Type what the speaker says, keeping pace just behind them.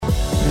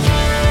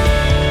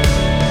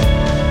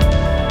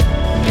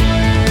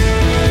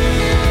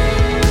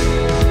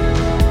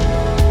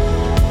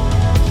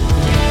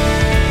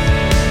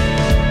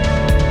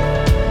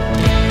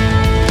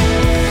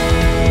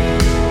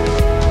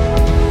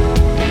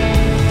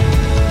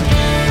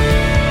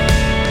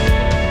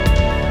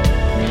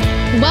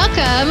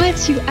Welcome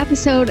to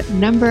episode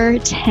number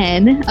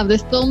 10 of the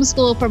Film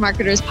School for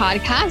Marketers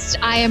podcast.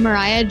 I am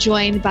Mariah,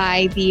 joined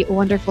by the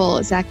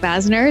wonderful Zach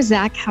Basner.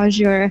 Zach, how's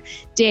your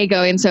day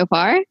going so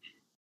far?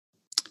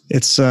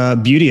 It's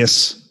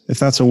beauteous, if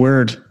that's a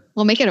word.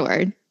 We'll make it a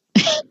word.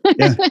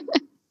 Yeah.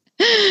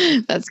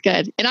 That's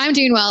good. And I'm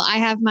doing well. I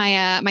have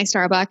my my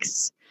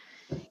Starbucks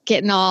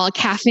getting all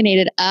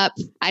caffeinated up.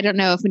 I don't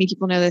know if many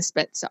people know this,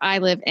 but so I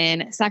live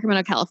in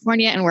Sacramento,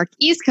 California and work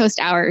East Coast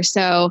hours.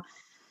 So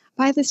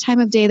by this time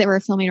of day that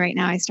we're filming right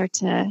now, I start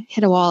to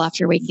hit a wall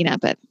after waking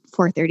up at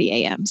 4:30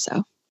 a.m.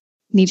 So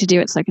need to do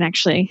it so I can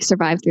actually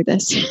survive through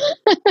this.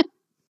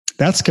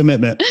 That's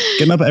commitment.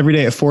 Getting up every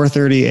day at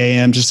 4:30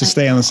 a.m. just to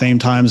stay on the same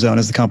time zone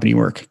as the company you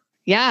work.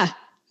 Yeah.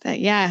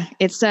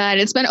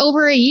 It's been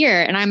over a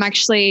year and I'm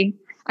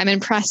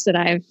impressed that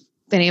I've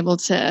been able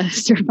to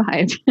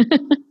survive.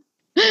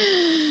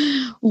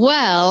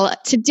 Well,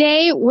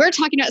 today we're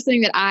talking about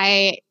something that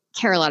I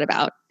care a lot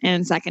about,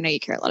 and Zach, I know you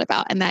care a lot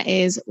about, and that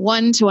is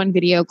one-to-one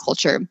video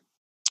culture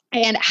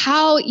and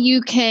how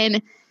you can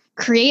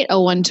create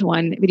a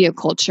one-to-one video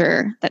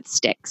culture that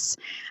sticks.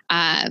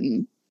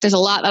 There's a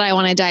lot that I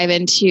want to dive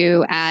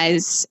into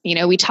as,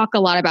 we talk a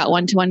lot about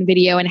one-to-one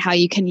video and how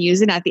you can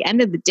use it. At the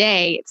end of the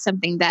day, it's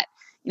something that,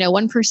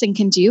 one person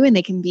can do and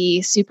they can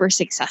be super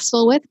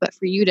successful with, but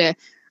for you to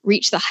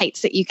reach the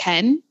heights that you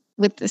can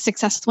with the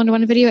success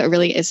one-to-one video, it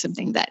really is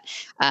something that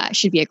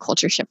should be a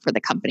culture shift for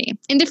the company.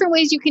 In different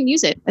ways you can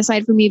use it,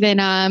 aside from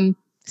even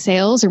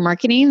sales or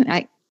marketing.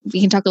 We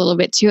can talk a little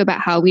bit too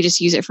about how we just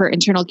use it for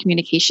internal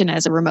communication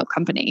as a remote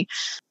company.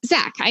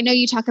 Zach, I know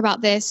you talk about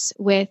this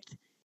with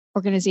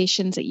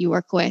organizations that you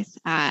work with,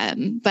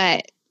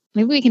 but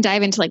maybe we can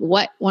dive into like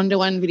what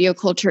one-to-one video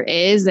culture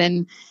is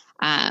and,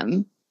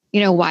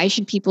 why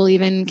should people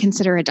even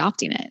consider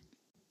adopting it?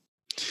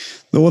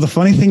 Well, the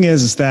funny thing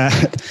is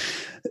that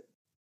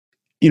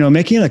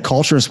making it a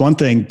culture is one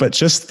thing, but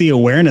just the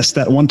awareness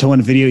that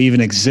one-to-one video even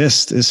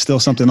exists is still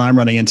something I'm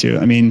running into.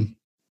 I mean,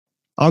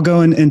 I'll go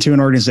into an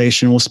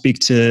organization, we'll speak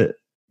to,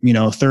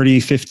 30,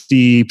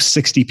 50,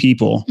 60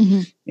 people,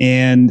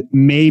 and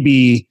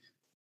maybe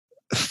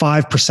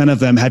 5% of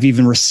them have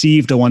even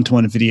received a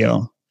one-to-one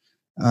video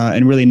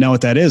and really know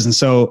what that is. And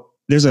so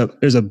there's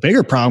a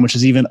bigger problem, which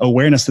is even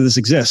awareness that this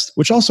exists,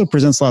 which also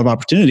presents a lot of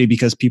opportunity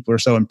because people are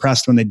so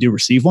impressed when they do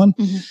receive one.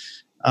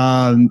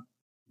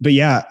 But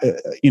yeah,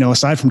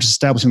 aside from just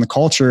establishing the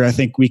culture, I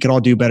think we could all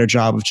do a better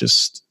job of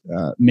just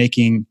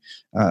building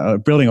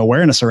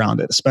awareness around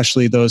it,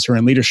 especially those who are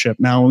in leadership.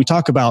 Now, when we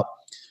talk about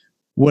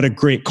what a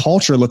great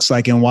culture looks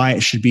like and why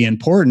it should be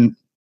important,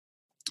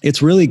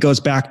 it really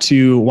goes back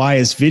to why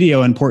is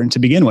video important to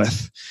begin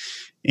with.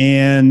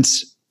 And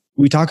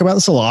we talk about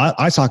this a lot.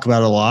 I talk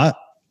about it a lot.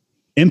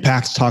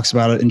 Impact talks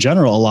about it in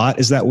general a lot,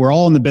 is that we're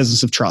all in the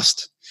business of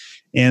trust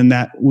and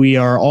that we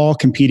are all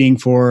competing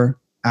for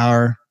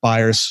our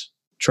buyers'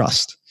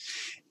 trust.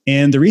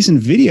 And the reason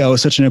video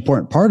is such an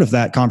important part of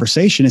that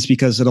conversation is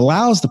because it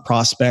allows the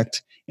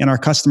prospect and our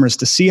customers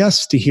to see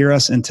us, to hear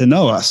us, and to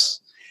know us.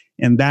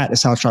 And that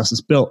is how trust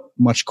is built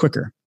much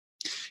quicker.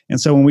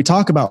 And so when we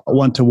talk about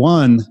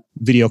one-to-one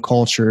video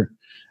culture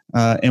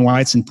and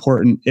why it's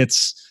important,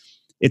 it's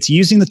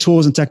using the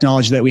tools and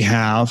technology that we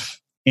have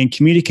and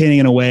communicating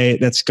in a way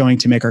that's going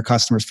to make our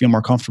customers feel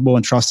more comfortable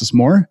and trust us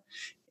more.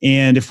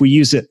 And if we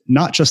use it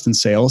not just in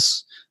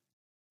sales,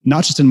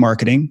 not just in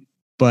marketing,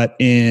 but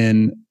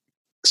in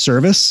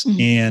service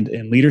and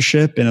in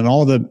leadership and in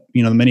all the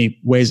many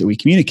ways that we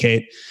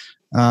communicate,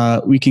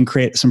 we can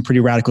create some pretty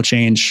radical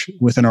change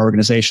within our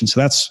organization.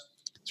 So it's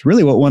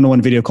really what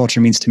one-to-one video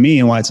culture means to me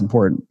and why it's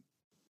important.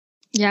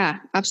 Yeah,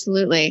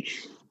 absolutely.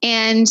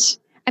 And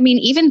I mean,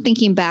 even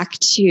thinking back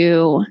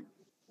to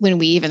when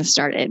we even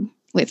started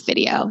with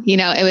video,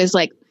 it was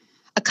like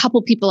a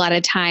couple people at a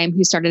time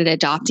who started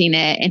adopting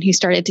it and who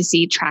started to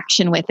see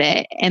traction with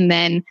it. And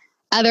then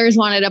others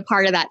wanted a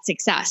part of that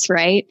success,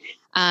 right?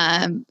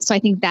 So I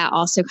think that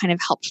also kind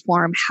of helped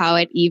form how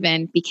it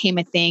even became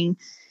a thing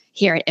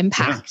here at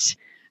Impact.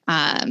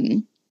 Yeah.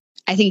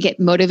 I think it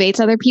motivates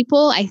other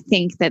people. I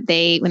think that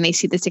when they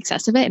see the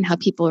success of it and how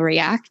people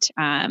react,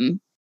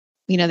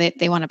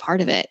 they want a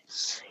part of it.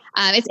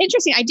 It's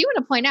interesting. I do want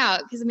to point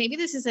out, because maybe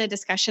this is a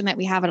discussion that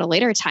we have at a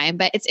later time,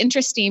 but it's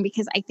interesting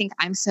because I think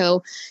I'm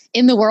so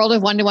in the world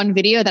of one-to-one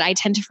video that I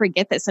tend to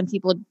forget that some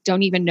people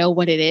don't even know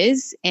what it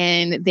is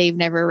and they've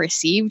never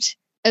received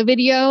a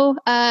video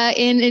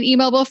in an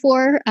email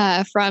before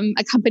from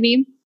a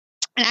company.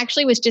 And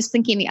actually was just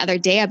thinking the other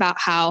day about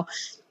how,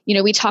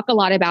 we talk a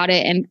lot about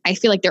it, and I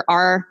feel like there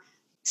are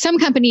some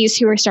companies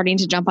who are starting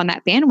to jump on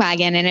that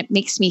bandwagon, and it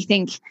makes me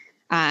think,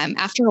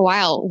 after a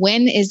while,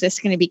 when is this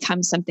going to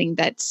become something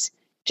that's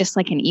just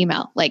like an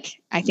email?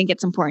 Like, I think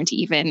it's important to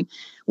even,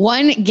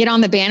 one, get on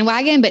the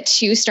bandwagon, but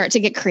two, start to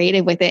get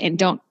creative with it and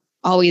don't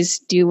always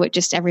do what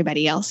just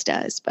everybody else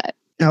does. But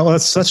yeah, well,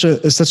 it's such an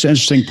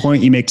interesting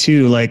point you make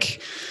too. Like,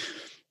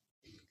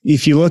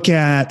 if you look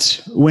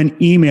at when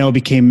email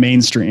became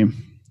mainstream,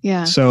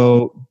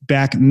 so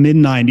back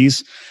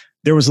mid-90s,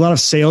 there was a lot of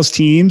sales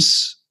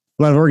teams,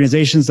 a lot of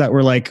organizations that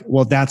were like,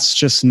 well, that's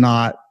just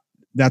not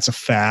that's a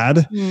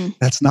fad.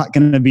 That's not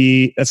going to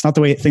be, that's not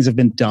the way things have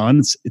been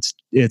done.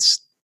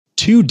 It's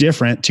too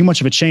different, too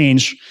much of a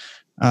change.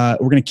 We're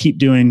going to keep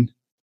doing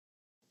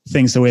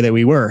things the way that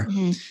we were.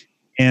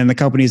 And the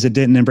companies that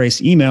didn't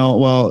embrace email,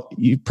 well,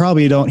 you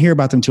probably don't hear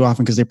about them too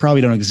often because they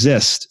probably don't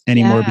exist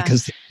anymore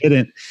because they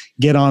didn't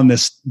get on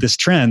this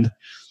trend.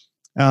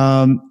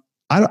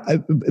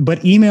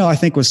 But email, I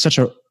think, was such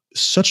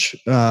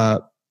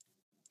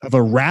of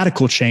a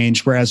radical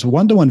change, whereas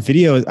one-to-one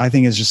video, I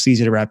think, is just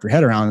easy to wrap your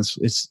head around.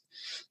 It's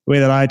the way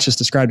that I just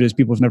described it, as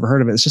people have never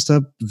heard of it. It's just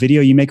a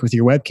video you make with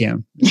your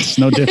webcam. It's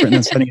no different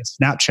than sending a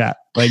Snapchat.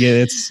 Like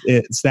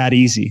it's that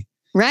easy.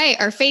 Right.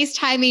 Or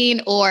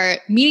FaceTiming or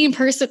meeting in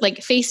person,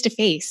 like face to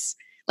face.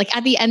 Like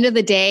at the end of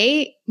the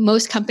day,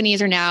 most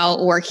companies are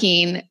now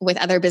working with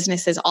other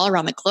businesses all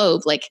around the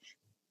globe. Like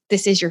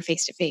this is your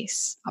face to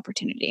face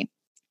opportunity.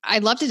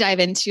 I'd love to dive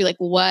into like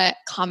what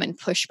common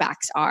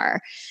pushbacks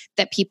are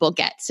that people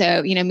get.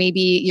 So,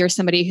 maybe you're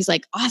somebody who's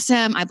like,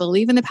 awesome, I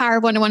believe in the power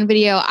of one-to-one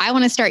video. I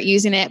want to start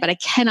using it, but I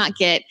cannot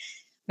get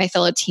my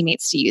fellow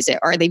teammates to use it,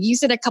 or they've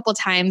used it a couple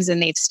times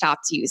and they've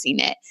stopped using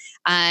it.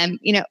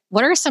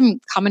 What are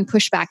some common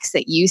pushbacks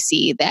that you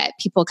see that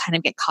people kind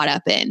of get caught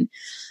up in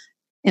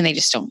and they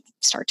just don't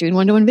start doing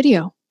one-to-one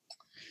video?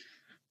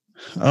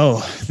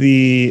 Oh,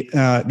 the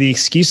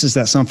excuses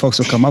that some folks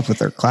will come up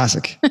with are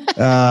classic.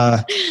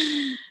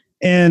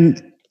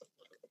 And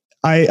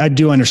I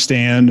do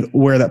understand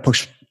where that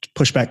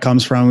pushback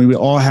comes from. We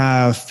all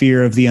have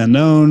fear of the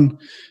unknown,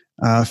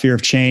 fear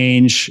of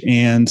change.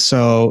 And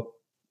so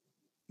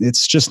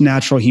it's just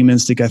natural human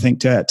instinct, I think,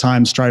 to at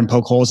times try and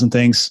poke holes in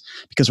things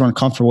because we're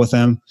uncomfortable with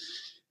them.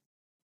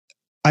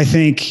 I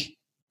think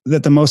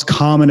that the most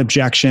common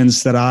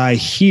objections that I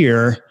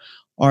hear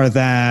are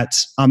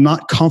that I'm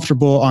not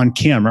comfortable on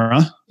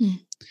camera.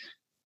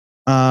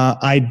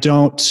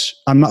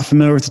 I'm not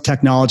familiar with the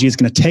technology. It's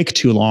going to take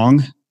too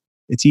long.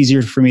 It's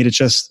easier for me to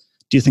just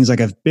do things like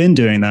I've been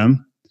doing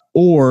them.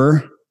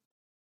 Or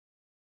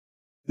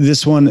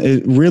this one,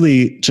 it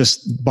really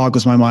just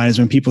boggles my mind, is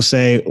when people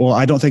say, well,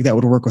 I don't think that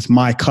would work with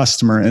my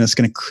customer and it's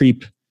going to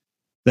creep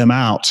them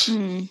out.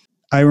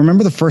 I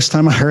remember the first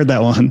time I heard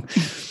that one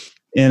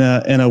in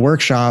a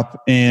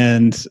workshop,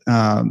 and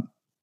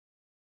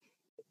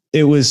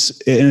it was,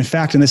 in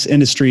fact, in this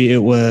industry,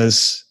 it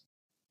was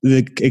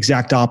the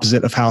exact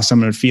opposite of how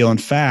someone would feel. In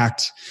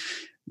fact,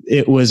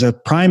 it was a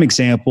prime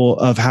example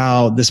of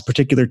how this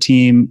particular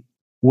team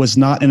was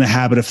not in the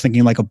habit of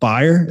thinking like a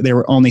buyer. They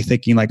were only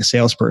thinking like a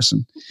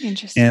salesperson.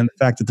 Interesting. And the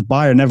fact that the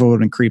buyer never would have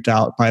been creeped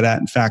out by that.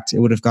 In fact, it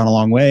would have gone a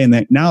long way.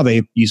 And now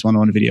they use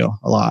one-on-one video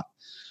a lot.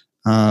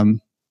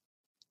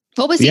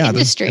 What was the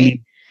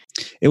industry?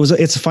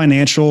 It's a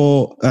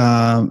financial,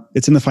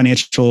 it's in the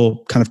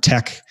financial kind of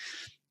tech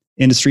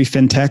industry,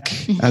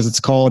 fintech, as it's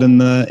called in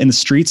the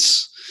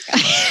streets.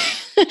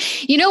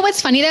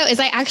 What's funny though, is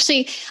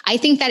I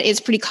think that is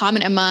pretty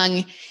common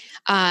among,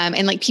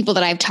 and like people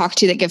that I've talked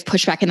to that give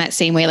pushback in that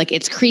same way, like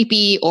it's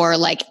creepy or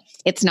like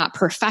it's not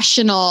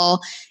professional,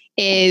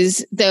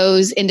 is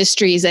those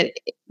industries that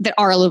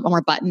are a little bit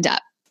more buttoned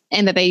up,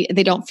 and that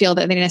they don't feel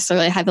that they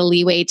necessarily have the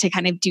leeway to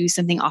kind of do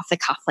something off the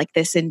cuff like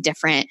this and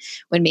different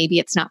when maybe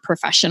it's not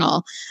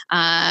professional,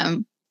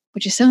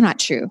 which is so not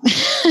true.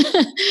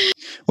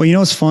 Well,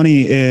 what's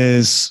funny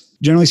is,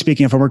 generally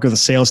speaking, if I work with a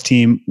sales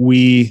team,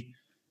 we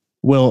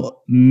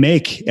will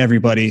make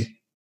everybody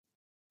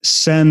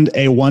send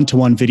a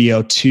one-to-one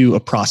video to a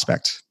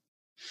prospect,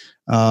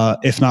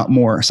 if not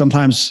more.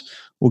 Sometimes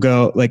we'll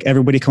go like,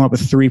 everybody come up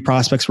with 3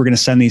 prospects. We're going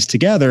to send these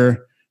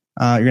together.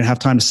 You're going to have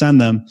time to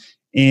send them.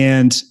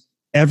 And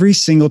every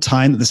single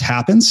time that this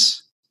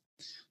happens,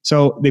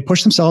 so they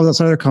push themselves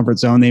outside of their comfort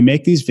zone. They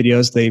make these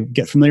videos. They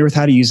get familiar with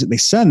how to use it. They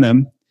send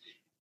them.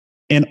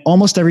 And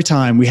almost every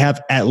time we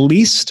have at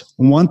least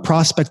one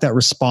prospect that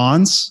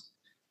responds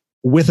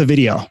with a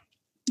video.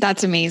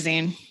 That's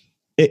amazing.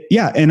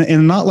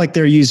 And not like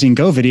they're using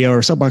GoVideo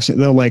or Soapbox.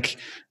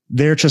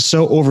 They're just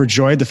so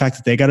overjoyed the fact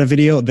that they got a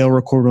video, they'll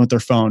record one with their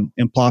phone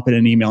and plop it in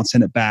an email and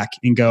send it back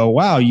and go,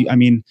 wow,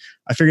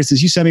 I figured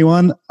since you sent me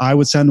one, I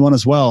would send one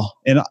as well.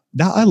 And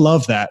I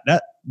love that.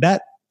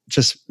 That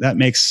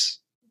makes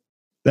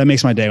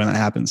my day when that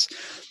happens.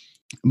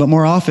 But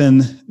more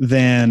often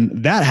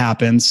than that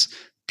happens,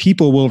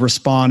 people will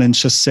respond and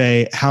just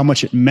say how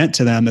much it meant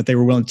to them that they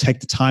were willing to take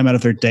the time out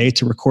of their day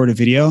to record a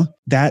video.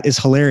 That is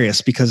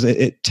hilarious because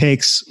it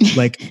takes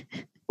like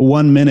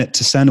 1 minute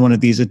to send one of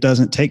these. It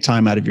doesn't take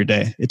time out of your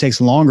day. It takes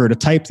longer to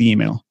type the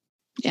email.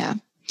 Yeah.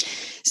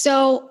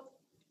 So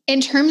in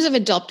terms of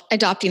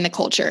adopting the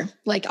culture,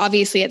 like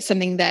obviously it's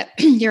something that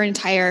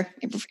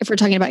if we're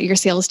talking about your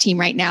sales team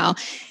right now,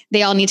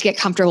 they all need to get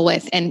comfortable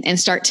with and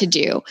start to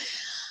do.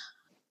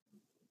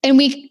 And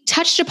we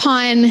touched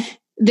upon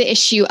the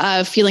issue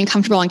of feeling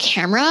comfortable on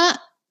camera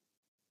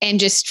and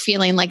just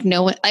feeling like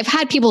I've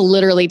had people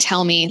literally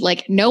tell me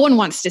like, no one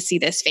wants to see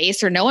this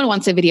face or no one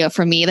wants a video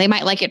from me. They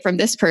might like it from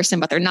this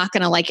person, but they're not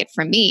going to like it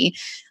from me.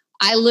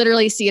 I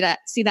literally see that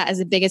as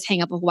the biggest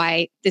hang up of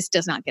why this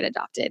does not get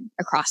adopted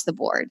across the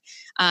board.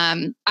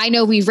 I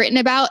know we've written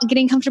about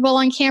getting comfortable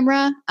on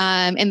camera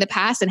in the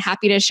past, and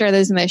happy to share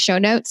those in the show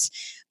notes.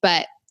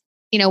 But,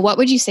 what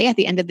would you say at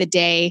the end of the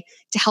day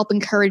to help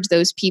encourage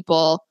those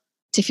people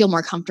to feel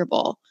more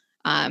comfortable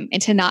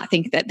and to not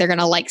think that they're going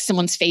to like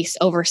someone's face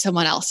over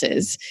someone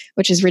else's,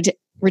 which is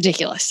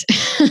ridiculous.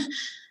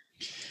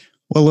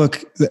 Well,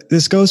 look,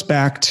 this goes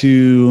back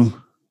to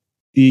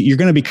you're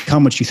going to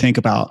become what you think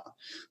about.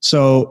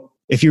 So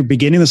if you're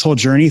beginning this whole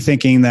journey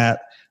thinking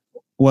that,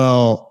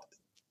 well,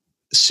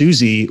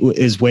 Susie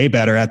is way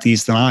better at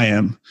these than I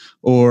am,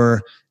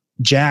 or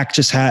Jack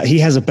he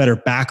has a better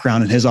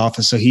background in his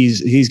office, so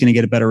he's going to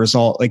get a better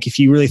result. Like if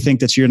you really think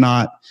that you're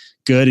not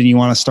good and you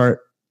want to start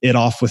it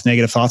off with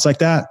negative thoughts like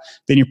that,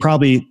 then you're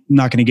probably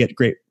not going to get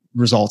great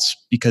results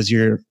because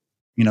you're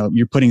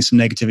putting some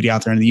negativity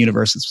out there in the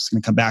universe. It's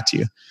going to come back to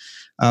you.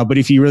 But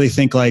if you really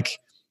think like,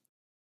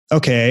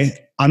 okay,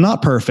 I'm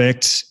not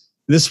perfect.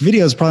 This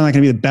video is probably not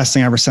going to be the best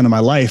thing I ever sent in my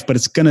life, but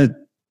it's going to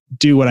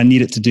do what I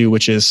need it to do,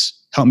 which is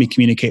help me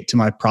communicate to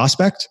my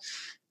prospect.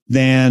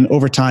 Then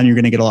over time, you're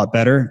going to get a lot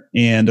better.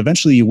 And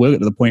eventually you will get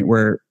to the point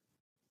where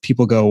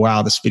people go,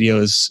 wow, this video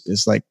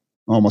is like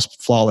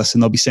almost flawless.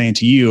 And they'll be saying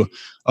to you,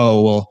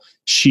 oh, well,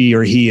 she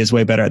or he is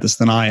way better at this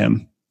than I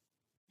am.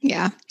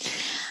 Yeah.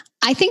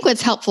 I think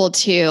what's helpful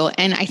too,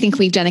 and I think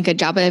we've done a good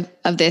job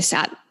of this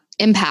at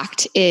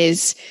Impact,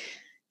 is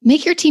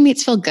make your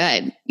teammates feel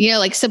good,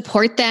 like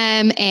support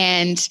them.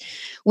 And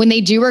when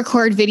they do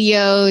record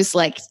videos,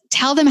 like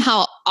tell them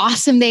how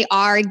awesome they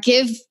are,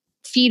 give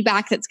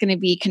feedback that's going to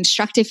be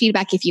constructive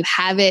feedback if you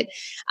have it.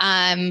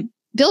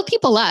 Build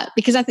people up,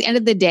 because at the end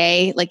of the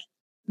day, like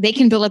they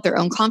can build up their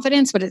own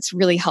confidence, but it's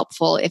really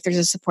helpful if there's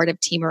a supportive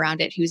team around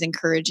it who's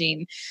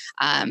encouraging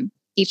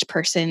each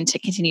person to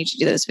continue to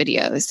do those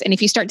videos. And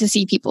if you start to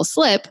see people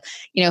slip,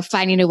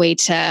 finding a way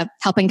to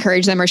help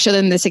encourage them or show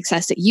them the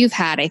success that you've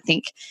had, I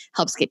think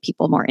helps get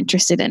people more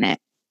interested in it.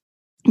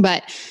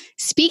 But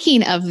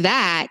speaking of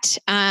that,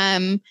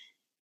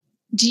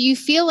 do you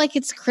feel like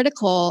it's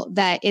critical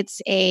that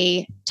it's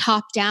a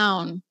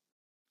top-down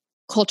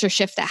culture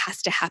shift that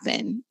has to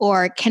happen?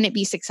 Or can it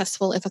be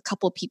successful if a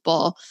couple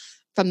people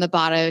from the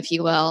bottom, if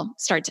you will,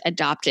 start to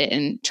adopt it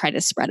and try to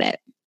spread it?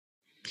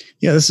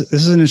 Yeah, this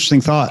is an interesting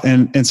thought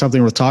and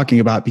something worth talking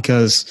about,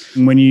 because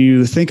when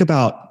you think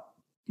about,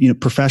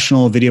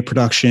 professional video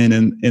production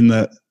and in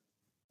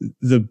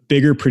the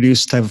bigger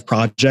produced type of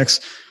projects,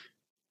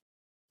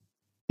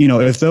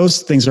 if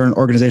those things are an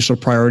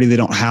organizational priority, they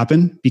don't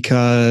happen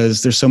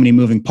because there's so many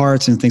moving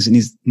parts and things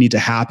that need to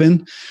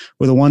happen.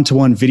 With a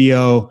one-to-one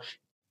video,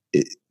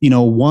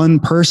 one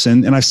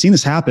person, and I've seen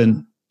this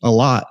happen a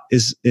lot,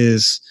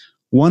 is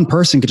one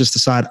person could just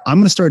decide, I'm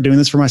going to start doing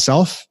this for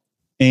myself,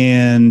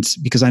 and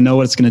because I know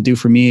what it's going to do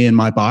for me and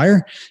my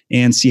buyer,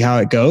 and see how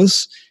it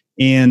goes.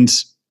 And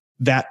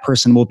that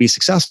person will be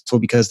successful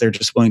because they're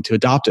just willing to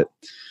adopt it.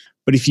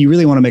 But if you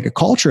really want to make a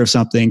culture of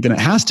something, then it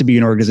has to be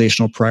an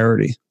organizational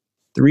priority.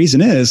 The reason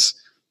is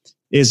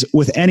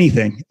with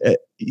anything, it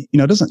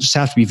doesn't just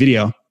have to be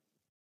video.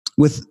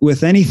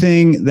 With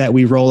anything that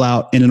we roll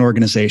out in an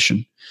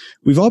organization,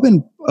 we've all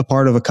been a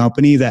part of a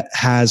company that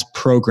has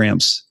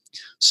programs.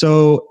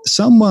 So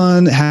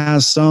someone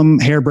has some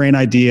harebrained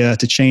idea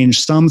to change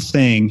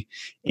something,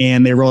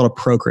 and they roll out a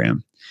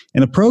program.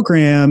 And the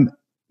program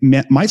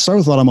might start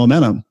with a lot of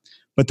momentum,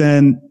 but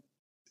then,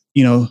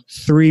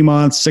 3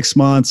 months, 6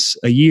 months,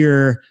 a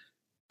year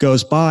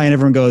goes by, and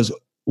everyone goes,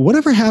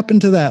 whatever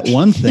happened to that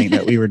one thing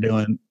that we were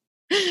doing?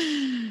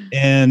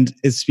 And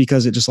it's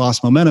because it just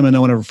lost momentum and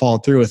no one ever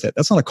followed through with it.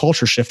 That's not a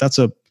culture shift. That's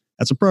a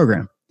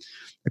program.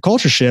 A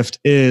culture shift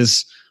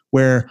is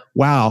where,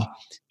 wow,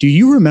 do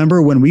you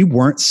remember when we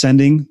weren't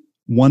sending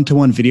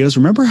one-to-one videos?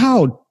 Remember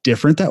how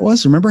different that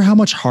was? Remember how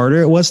much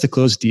harder it was to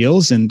close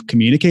deals and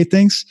communicate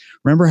things?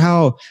 Remember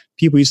how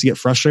people used to get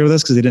frustrated with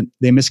us because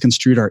they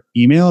misconstrued our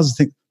emails?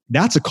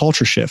 That's a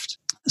culture shift.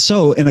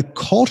 So in a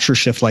culture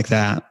shift like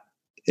that,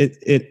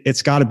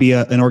 it's got to be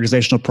an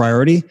organizational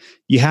priority.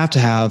 You have to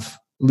have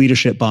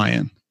leadership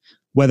buy-in,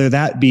 whether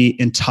that be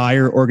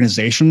entire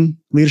organization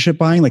leadership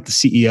buy-in, like the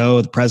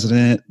CEO, the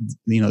president,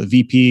 the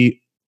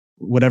VP,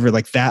 whatever,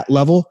 like that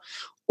level,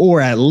 or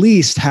at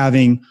least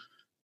having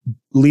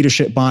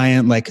leadership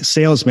buy-in, like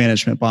sales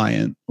management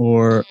buy-in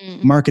or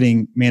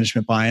marketing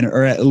management buy-in,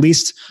 or at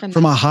least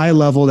from a high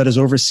level that is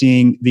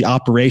overseeing the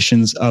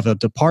operations of a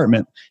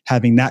department,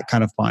 having that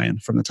kind of buy-in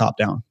from the top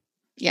down.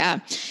 Yeah.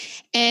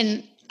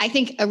 And I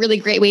think a really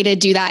great way to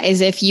do that is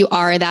if you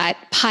are that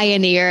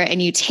pioneer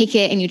and you take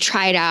it and you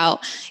try it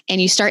out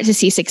and you start to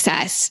see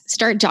success,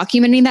 start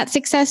documenting that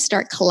success,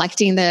 start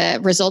collecting the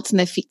results and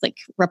the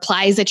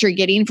replies that you're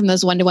getting from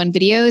those one-to-one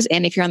videos.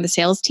 And if you're on the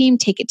sales team,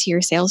 take it to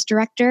your sales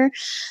director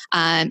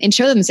and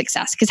show them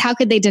success, because how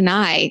could they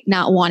deny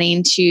not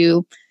wanting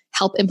to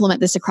help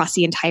implement this across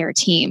the entire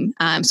team?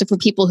 So for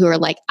people who are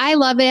like, I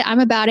love it, I'm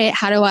about it,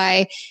 how do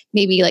I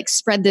maybe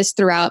spread this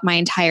throughout my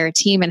entire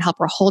team and help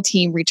our whole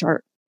team reach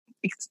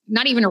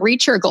not even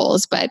reach your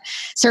goals, but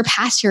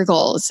surpass your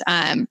goals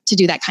to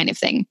do that kind of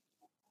thing?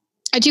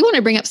 I do want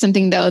to bring up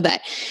something though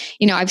that,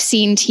 I've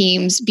seen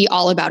teams be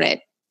all about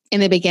it in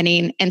the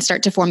beginning and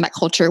start to form that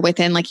culture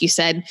within, like you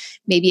said,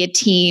 maybe a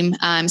team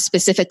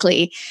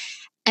specifically.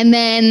 And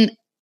then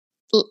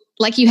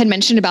like you had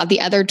mentioned about the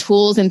other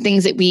tools and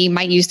things that we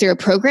might use through a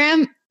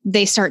program,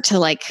 they start to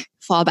like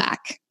fall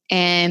back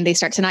and they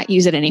start to not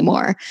use it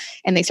anymore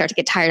and they start to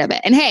get tired of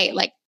it. And hey,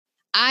 like,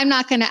 I'm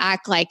not going to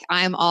act like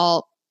I'm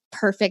all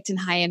perfect and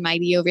high and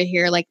mighty over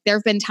here. Like there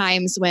have been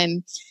times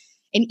when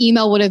an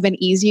email would have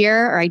been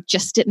easier or I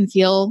just didn't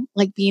feel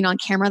like being on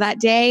camera that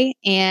day.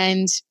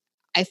 And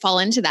I fall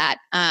into that.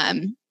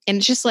 And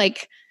it's just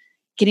like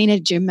getting a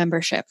gym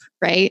membership,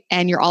 right?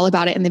 And you're all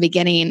about it in the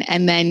beginning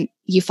and then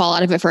you fall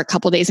out of it for a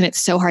couple of days and it's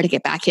so hard to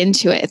get back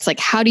into it. It's like,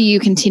 how do you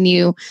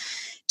continue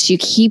to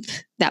keep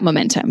that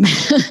momentum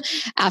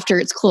after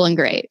it's cool and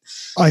great?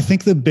 I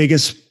think the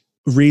biggest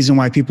reason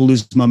why people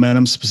lose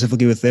momentum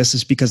specifically with this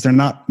is because they're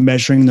not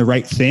measuring the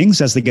right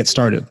things as they get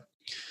started.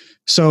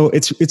 So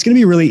it's going to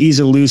be really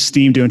easy to lose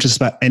steam doing just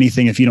about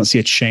anything if you don't see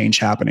a change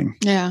happening.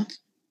 Yeah.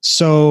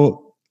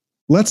 So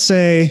let's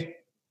say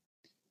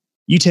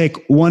you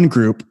take one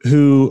group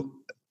who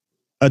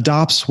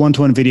adopts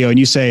one-to-one video and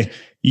you say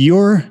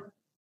your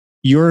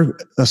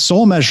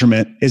sole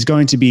measurement is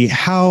going to be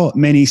how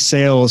many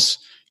sales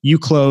you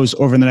close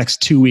over the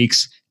next 2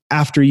 weeks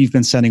after you've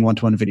been sending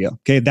one-to-one video.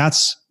 Okay,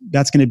 that's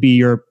going to be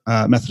your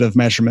method of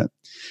measurement.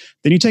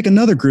 Then you take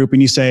another group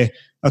and you say,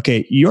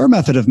 okay, your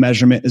method of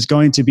measurement is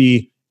going to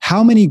be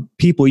how many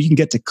people you can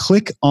get to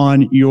click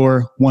on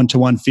your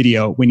one-to-one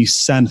video when you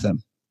send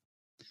them.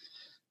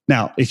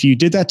 Now, if you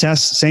did that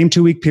test, same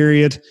 2-week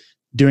period,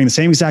 doing the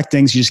same exact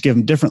things, you just give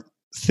them different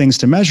things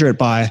to measure it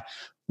by,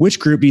 which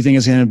group do you think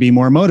is going to be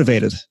more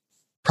motivated?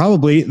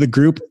 Probably the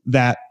group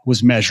that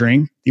was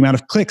measuring the amount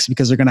of clicks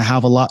because they're going to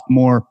have a lot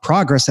more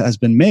progress that has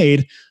been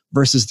made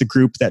versus the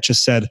group that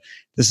just said,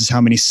 this is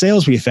how many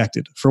sales we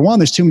affected. For one,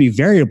 there's too many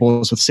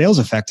variables with sales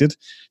affected.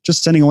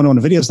 Just sending a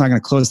one-on-one video is not going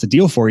to close the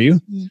deal for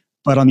you. Mm.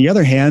 But on the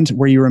other hand,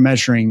 where you were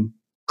measuring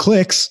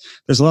clicks,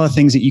 there's a lot of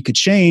things that you could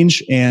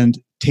change and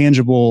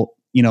tangible,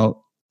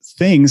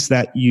 things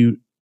that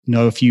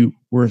if you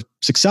were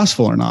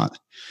successful or not.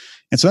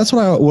 And so that's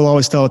what I will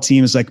always tell a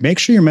team is like, make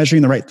sure you're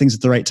measuring the right things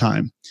at the right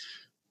time.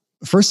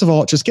 First of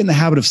all, just get in the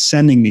habit of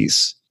sending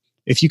these.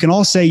 If you can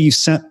all say you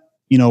sent,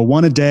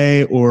 one a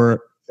day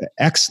or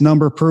X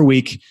number per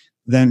week,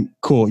 then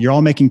cool, you're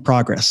all making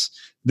progress.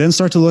 Then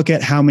start to look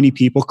at how many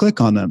people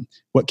click on them.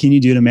 What can you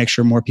do to make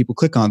sure more people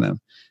click on them?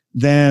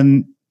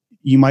 Then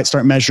you might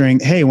start measuring,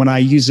 hey, when I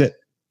use it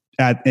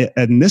at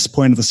this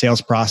point of the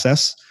sales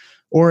process,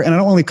 and I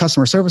don't only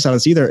customer service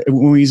outlets either,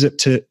 when we use it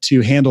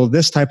to handle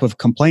this type of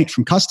complaint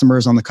from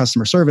customers on the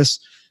customer service,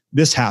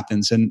 this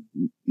happens. And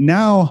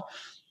now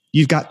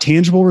you've got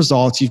tangible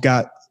results, you've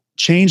got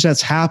change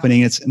that's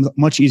happening. It's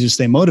much easier to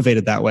stay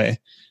motivated that way.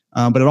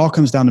 But it all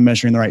comes down to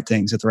measuring the right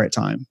things at the right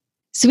time.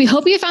 So we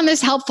hope you found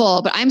this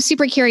helpful, but I'm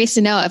super curious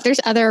to know if there's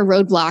other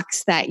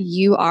roadblocks that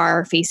you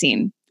are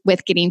facing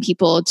with getting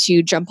people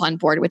to jump on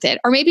board with it.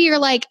 Or maybe you're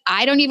like,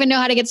 I don't even know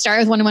how to get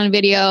started with one-on-one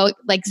video.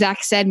 Like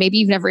Zach said, maybe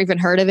you've never even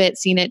heard of it,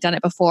 seen it, done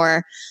it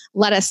before.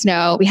 Let us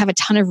know. We have a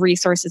ton of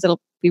resources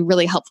that'll be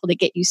really helpful to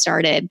get you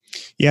started.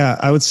 Yeah,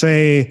 I would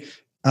say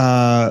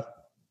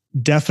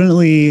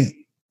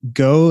definitely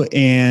go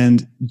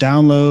and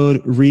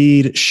download,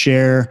 read,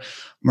 share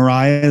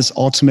Mariah's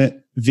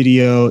ultimate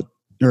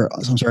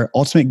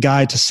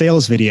guide to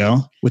sales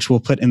video, which we'll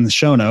put in the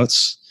show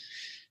notes.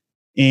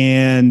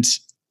 And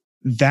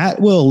that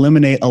will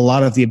eliminate a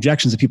lot of the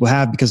objections that people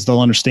have because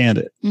they'll understand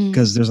it.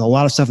 Because there's a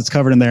lot of stuff that's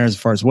covered in there as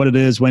far as what it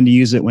is, when to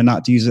use it, when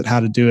not to use it,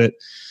 how to do it,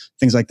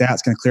 things like that.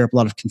 It's going to clear up a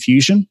lot of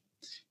confusion.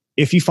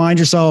 If you find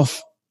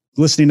yourself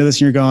listening to this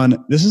and you're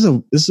going, this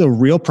is a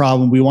real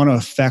problem. We want to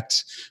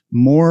affect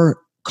more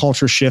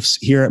culture shifts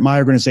here at my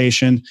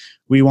organization.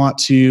 We want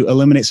to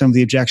eliminate some of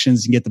the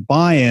objections and get the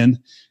buy-in.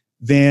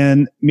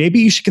 Then maybe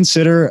you should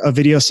consider a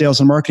video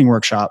sales and marketing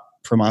workshop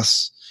from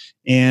us.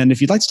 And if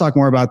you'd like to talk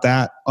more about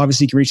that,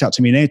 obviously you can reach out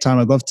to me at any time.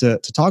 I'd love to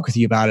talk with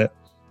you about it.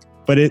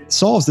 But it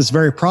solves this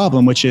very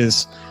problem, which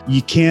is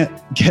you can't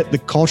get the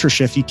culture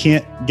shift. You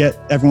can't get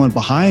everyone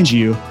behind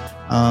you.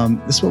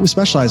 This is what we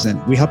specialize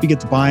in. We help you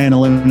get the buy-in,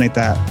 eliminate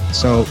that.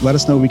 So let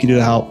us know what we can do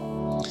to help.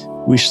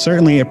 We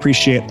certainly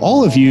appreciate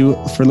all of you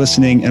for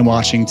listening and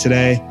watching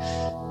today.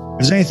 If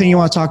there's anything you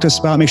want to talk to us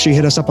about, make sure you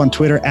hit us up on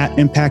Twitter at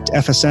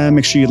ImpactFSM.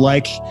 Make sure you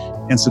like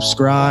and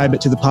subscribe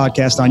to the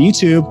podcast on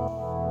YouTube.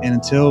 And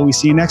until we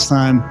see you next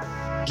time,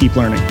 keep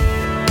learning.